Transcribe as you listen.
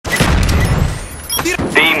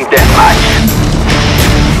deathmatch.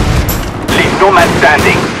 Leave no man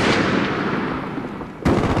standing.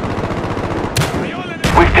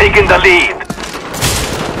 We've taken the lead.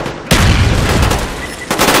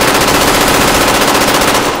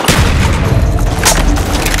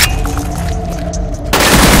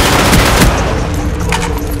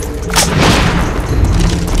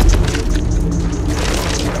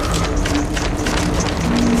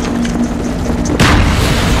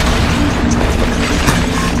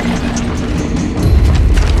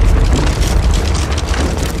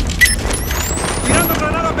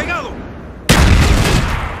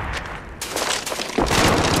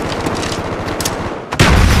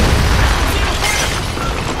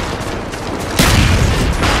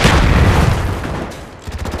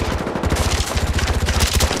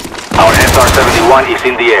 SR-71 is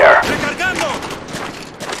in the air.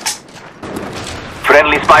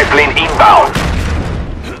 Friendly spy plane inbound.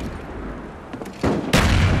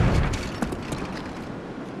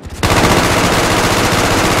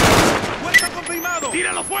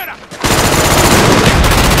 ¡Tíralo fuera!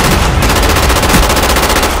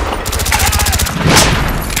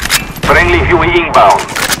 Friendly Huey inbound.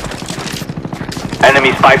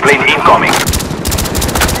 Enemy spy plane incoming.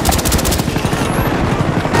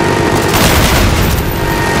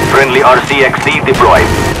 Friendly RCXD deployed.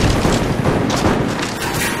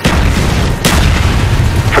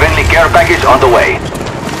 Friendly care package on the way.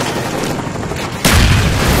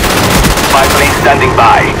 Spy plane standing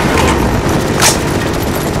by.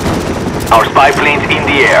 Our spy plane's in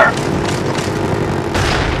the air.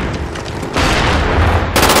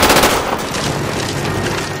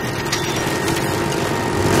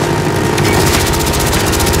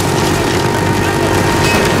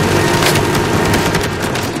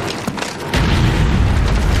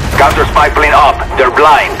 Counter spy plane up. They're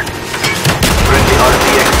blind. Friendly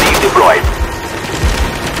RCXD deployed.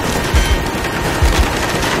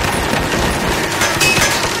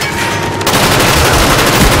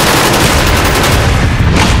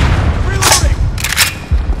 Reloading!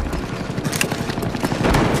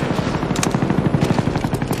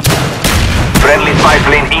 Friendly spy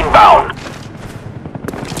plane inbound.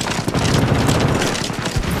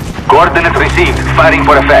 Coordinates received. Firing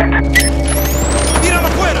for effect.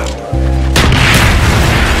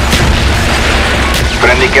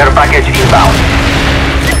 Friendly care package inbound.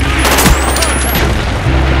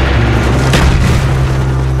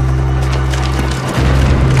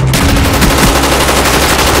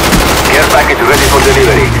 Care package ready for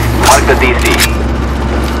delivery. Mark the DC.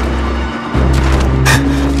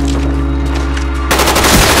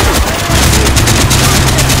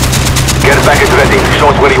 Care package ready.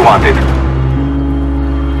 Shows where you want it.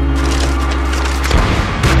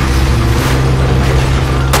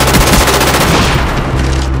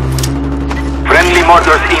 Friendly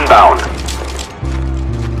mortars inbound.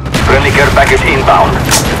 Friendly care package inbound.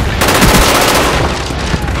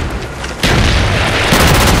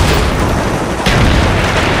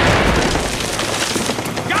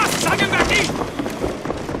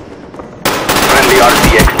 Friendly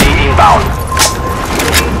RCXD inbound.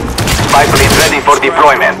 Spy plane ready for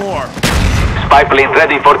deployment. Spy plane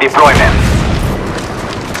ready for deployment.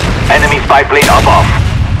 Enemy spy plane above.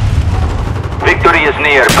 Victory is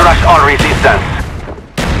near. Crush all resistance.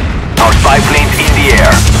 Our spy plane's in the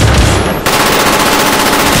air.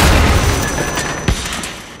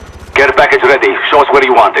 Care package ready. Show us where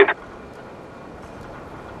you want it.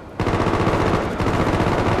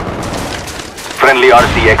 Friendly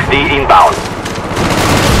RCXD inbound.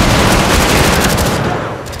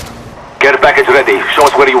 Care package ready. Show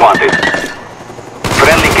us where you want it.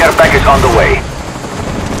 Friendly care package on the way.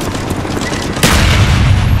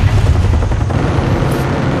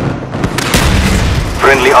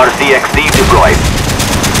 Friendly RCXD deployed.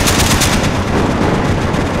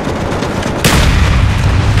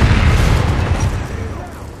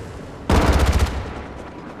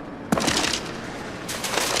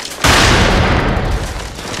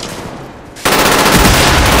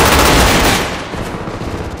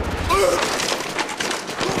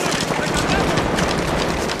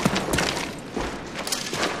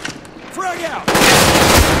 Frag out!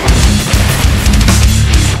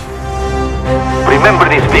 Remember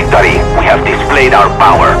this victory. We have displayed our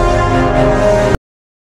power.